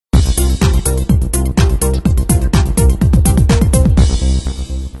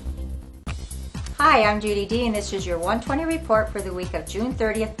Hi, I'm Judy D, and this is your 120 report for the week of June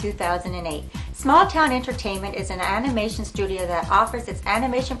 30th, 2008. Small Town Entertainment is an animation studio that offers its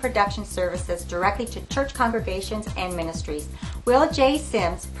animation production services directly to church congregations and ministries. Will J.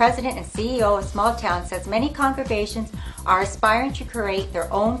 Sims, President and CEO of Small Town, says many congregations are aspiring to create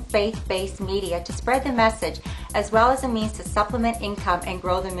their own faith-based media to spread the message, as well as a means to supplement income and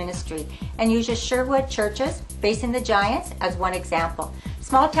grow the ministry, and uses Sherwood Churches, Facing the Giants, as one example.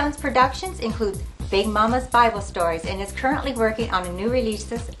 Small Town's productions include Big Mama's Bible Stories and is currently working on new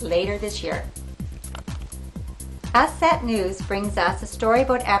releases later this year. Asset News brings us a story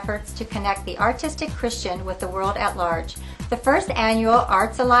about efforts to connect the artistic Christian with the world at large. The first annual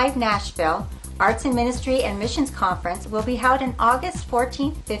Arts Alive Nashville Arts and Ministry and Missions Conference will be held on August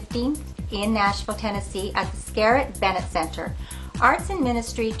 14th, 15th in Nashville, Tennessee at the Scarrett Bennett Center. Arts and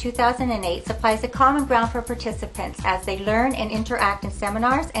Ministry 2008 supplies a common ground for participants as they learn and interact in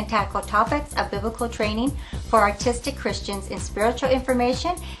seminars and tackle topics of biblical training for artistic Christians in spiritual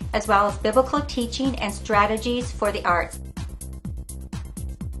information, as well as biblical teaching and strategies for the arts.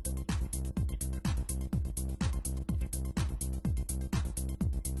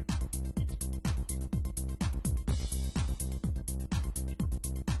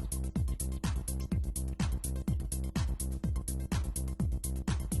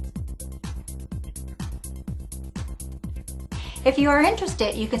 If you are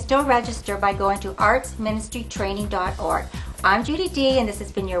interested, you can still register by going to artsministrytraining.org. I'm Judy D, and this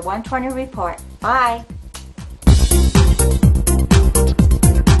has been your 120 Report. Bye!